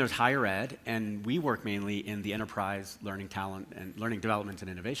 But then there's higher ed, and we work mainly in the enterprise learning talent and learning development and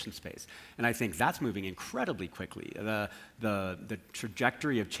innovation space. And I think that's moving incredibly quickly. The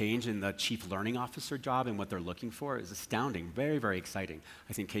trajectory of change in the chief learning officer job and what they're looking for is astounding, very, very exciting.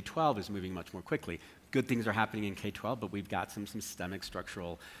 I think K-12 is moving much more quickly. Good things are happening in K-12, but we've got some systemic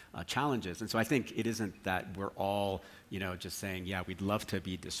structural challenges. And so I think it isn't that we're all, you know, just saying, yeah, we'd love to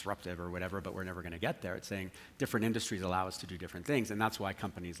be disruptive or whatever, but we're never going to get there. It's saying different industries allow us to do different things, and that's why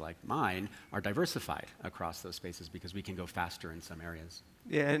companies like mine are diversified across those spaces because we can go faster in some areas.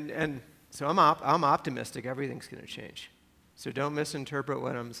 Yeah, and so I'm optimistic everything's going to change. So don't misinterpret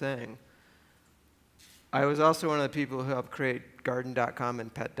what I'm saying. I was also one of the people who helped create garden.com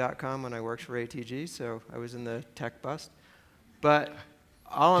and pet.com when I worked for ATG, so I was in the tech bust. But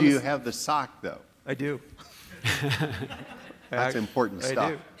do you have the sock, though? I do. That's important stuff.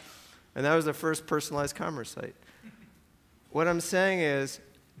 I do. And that was the first personalized commerce site. What I'm saying is,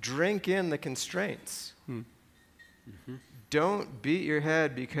 drink in the constraints. Don't beat your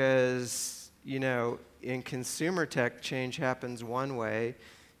head because, you know, in consumer tech, change happens one way.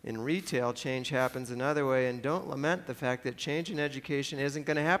 In retail, change happens another way, and don't lament the fact that change in education isn't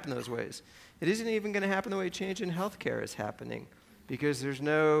going to happen those ways. It isn't even going to happen the way change in healthcare is happening, because there's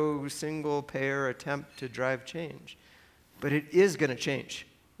no single-payer attempt to drive change. But it is going to change.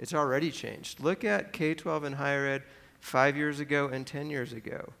 It's already changed. Look at K-12 and higher ed 5 years ago and 10 years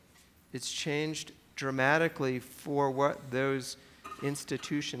ago. It's changed dramatically for what those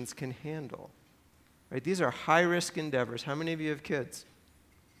institutions can handle. Right? These are high-risk endeavors. How many of you have kids?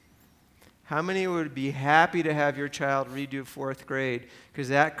 How many would be happy to have your child redo 4th grade because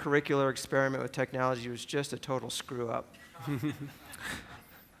that curricular experiment with technology was just a total screw-up?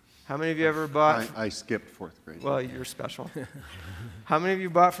 How many of you ever bought... I skipped 4th grade. Well, you're special. How many of you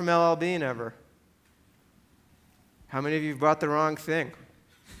bought from LL Bean ever? How many of you bought the wrong thing?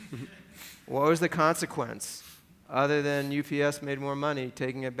 What was the consequence other than UPS made more money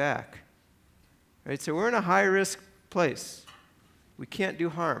taking it back? Right? So we're in a high-risk place. We can't do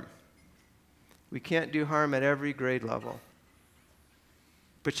harm. We can't do harm at every grade level.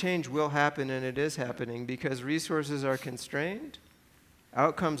 But change will happen, and it is happening, because resources are constrained,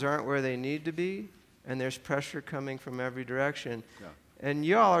 outcomes aren't where they need to be, and there's pressure coming from every direction. Yeah. And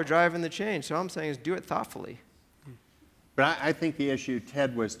y'all are driving the change, so all I'm saying is do it thoughtfully. But I think the issue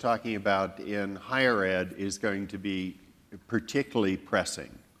Ted was talking about in higher ed is going to be particularly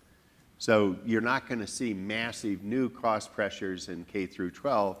pressing. So you're not going to see massive new cost pressures in K through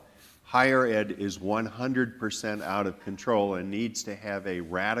 12. Higher ed is 100% out of control and needs to have a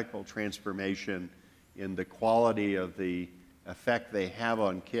radical transformation in the quality of the effect they have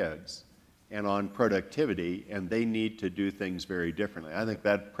on kids and on productivity, and they need to do things very differently. I think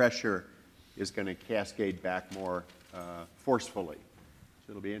that pressure is going to cascade back more forcefully.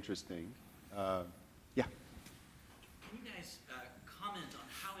 So it'll be interesting. Yeah. Can you guys comment on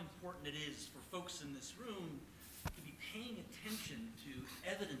how important it is for folks in this room to be paying attention to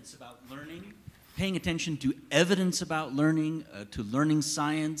evidence about learning, paying attention to evidence about learning, to learning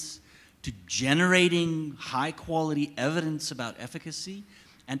science, to generating high-quality evidence about efficacy,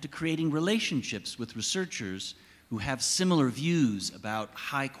 and to creating relationships with researchers who have similar views about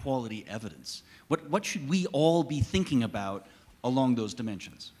high-quality evidence? What should we all be thinking about along those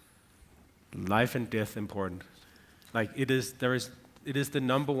dimensions? Life and death important. Like it is the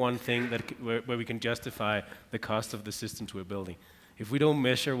number one thing that where we can justify the cost of the systems we're building. If we don't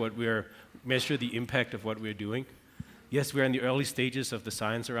measure measure the impact of what we're doing, yes, we're in the early stages of the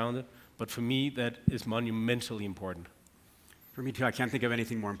science around it, but for me, that is monumentally important. For me too, I can't think of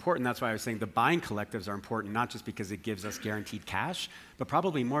anything more important. That's why I was saying the buying collectives are important, not just because it gives us guaranteed cash, but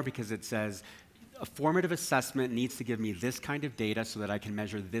probably more because it says a formative assessment needs to give me this kind of data so that I can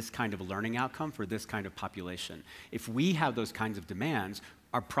measure this kind of learning outcome for this kind of population. If we have those kinds of demands,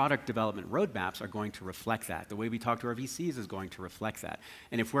 our product development roadmaps are going to reflect that. The way we talk to our VCs is going to reflect that.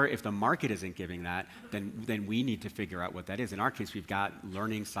 And if the market isn't giving that, then we need to figure out what that is. In our case, we've got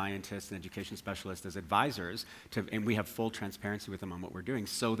learning scientists and education specialists as advisors, and we have full transparency with them on what we're doing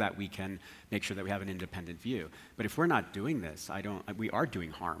so that we can make sure that we have an independent view. But if we're not doing this, we are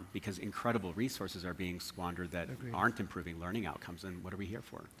doing harm because incredible resources are being squandered that aren't improving learning outcomes, and what are we here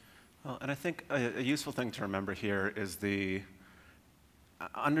for? Well, and I think a useful thing to remember here is the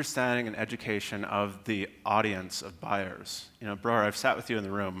understanding and education of the audience of buyers. You know, Broer, I've sat with you in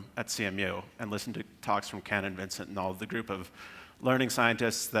the room at CMU and listened to talks from Ken and Vincent and all of the group of learning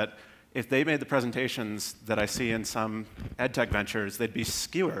scientists that if they made the presentations that I see in some ed tech ventures, they'd be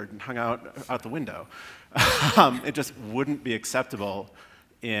skewered and hung out the window. It just wouldn't be acceptable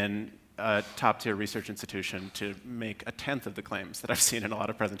in a top-tier research institution to make a tenth of the claims that I've seen in a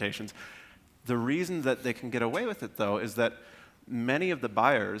lot of presentations. The reason that they can get away with it, though, is that many of the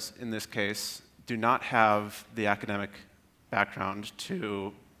buyers in this case do not have the academic background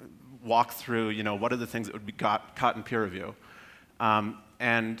to walk through, you know, what are the things that would be caught in peer review.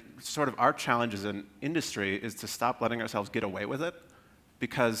 And sort of our challenge as an industry is to stop letting ourselves get away with it,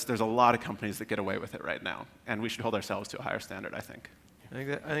 because there's a lot of companies that get away with it right now, and we should hold ourselves to a higher standard, I think. I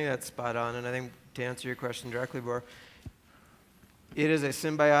think that's spot on, and I think to answer your question directly, Bor, it is a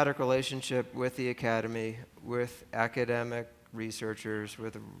symbiotic relationship with the academy, with academic researchers,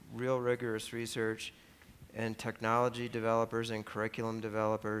 with real rigorous research, and technology developers and curriculum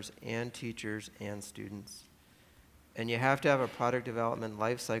developers and teachers and students. And you have to have a product development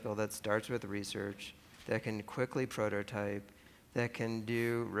life cycle that starts with research, that can quickly prototype, that can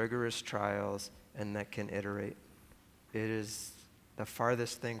do rigorous trials, and that can iterate. It is the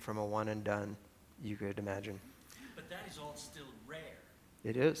farthest thing from a one and done you could imagine. But that is all still rare.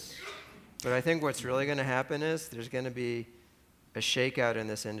 It is. But I think what's really going to happen is there's going to be a shakeout in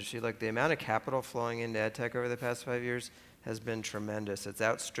this industry. Like, the amount of capital flowing into ed tech over the past 5 years has been tremendous. It's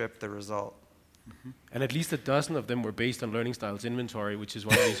outstripped the result. And at least a dozen of them were based on Learning Styles inventory, which is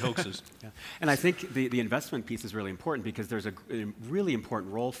one of these hoaxes. Yeah. And I think the investment piece is really important because there's a really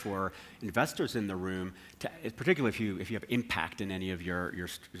important role for investors in the room, particularly if you have impact in any of your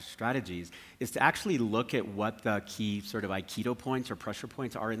strategies, is to actually look at what the key sort of Aikido points or pressure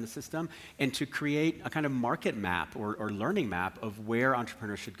points are in the system and to create a kind of market map or learning map of where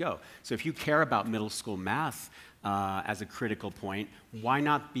entrepreneurs should go. So if you care about middle school math, as a critical point, why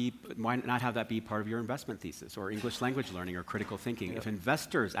not have that be part of your investment thesis, or English language learning, or critical thinking? Yep. If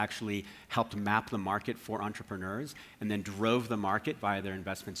investors actually helped map the market for entrepreneurs and then drove the market via their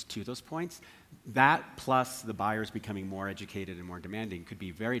investments to those points, that plus the buyers becoming more educated and more demanding could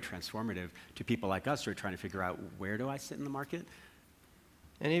be very transformative to people like us who are trying to figure out, where do I sit in the market?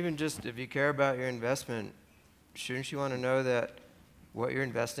 And even just if you care about your investment, shouldn't you want to know that what you're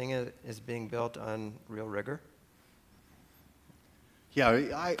investing in is being built on real rigor?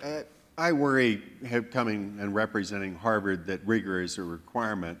 Yeah, I worry, coming and representing Harvard, that rigor is a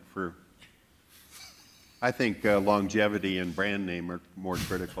requirement for, I think longevity and brand name are more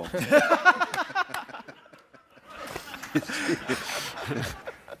critical.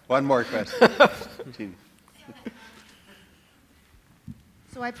 One more question.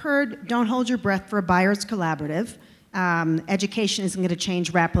 So I've heard, don't hold your breath for a buyer's collaborative. Education isn't going to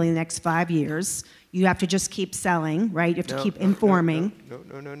change rapidly in the next 5 years. You have to just keep selling, right? You have to keep informing.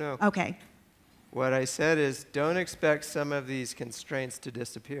 No. Okay. What I said is, don't expect some of these constraints to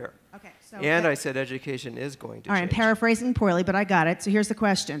disappear. Okay. So and I said education is going to all right, change. I'm paraphrasing poorly, but I got it. So here's the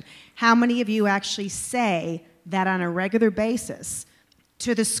question. How many of you actually say that on a regular basis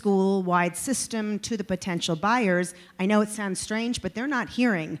to the school-wide system, to the potential buyers? I know it sounds strange, but they're not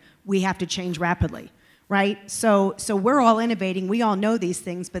hearing we have to change rapidly. Right? So we're all innovating. We all know these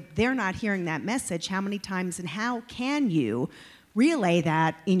things, but they're not hearing that message. How many times and how can you relay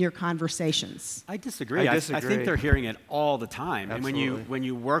that in your conversations? I disagree. I think they're hearing it all the time. Absolutely. And when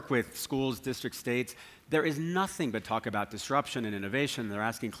you work with schools, districts, states, there is nothing but talk about disruption and innovation. They're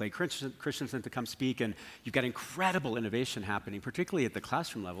asking Clay Christensen to come speak, and you've got incredible innovation happening, particularly at the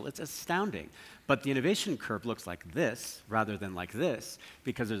classroom level. It's astounding. But the innovation curve looks like this rather than like this,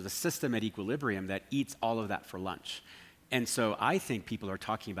 because there's a system at equilibrium that eats all of that for lunch. And so I think people are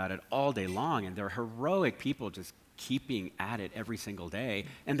talking about it all day long, and they're heroic people just keeping at it every single day.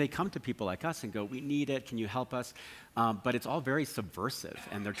 And they come to people like us and go, we need it, can you help us? But it's all very subversive,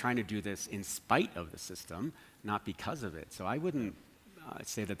 and they're trying to do this in spite of the system, not because of it. So I wouldn't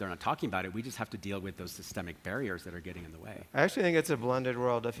say that they're not talking about it. We just have to deal with those systemic barriers that are getting in the way. I actually think it's a blended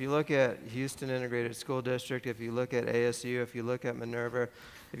world. If you look at Houston Integrated School District, if you look at ASU, if you look at Minerva,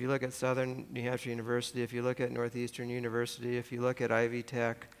 if you look at Southern New Hampshire University, if you look at Northeastern University, if you look at Ivy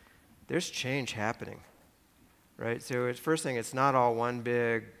Tech, there's change happening, right? So it's, first thing, it's not all one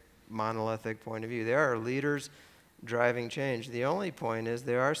big monolithic point of view. There are leaders driving change. The only point is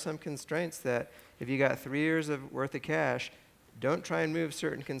there are some constraints that if you got 3 years worth of cash, don't try and move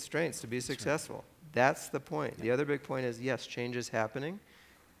certain constraints to be successful. That's the point. The other big point is, yes, change is happening.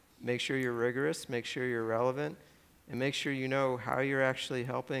 Make sure you're rigorous, make sure you're relevant, and make sure you know how you're actually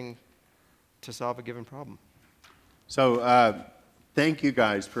helping to solve a given problem. So thank you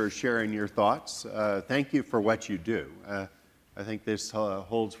guys for sharing your thoughts. Thank you for what you do. I think this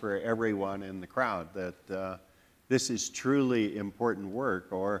holds for everyone in the crowd that this is truly important work,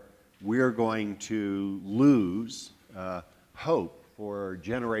 or we're going to lose hope for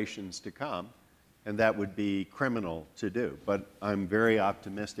generations to come, and that would be criminal to do. But I'm very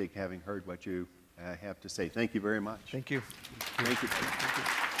optimistic having heard what you have to say. Thank you very much. Thank you. Thank you. Thank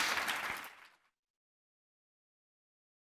you.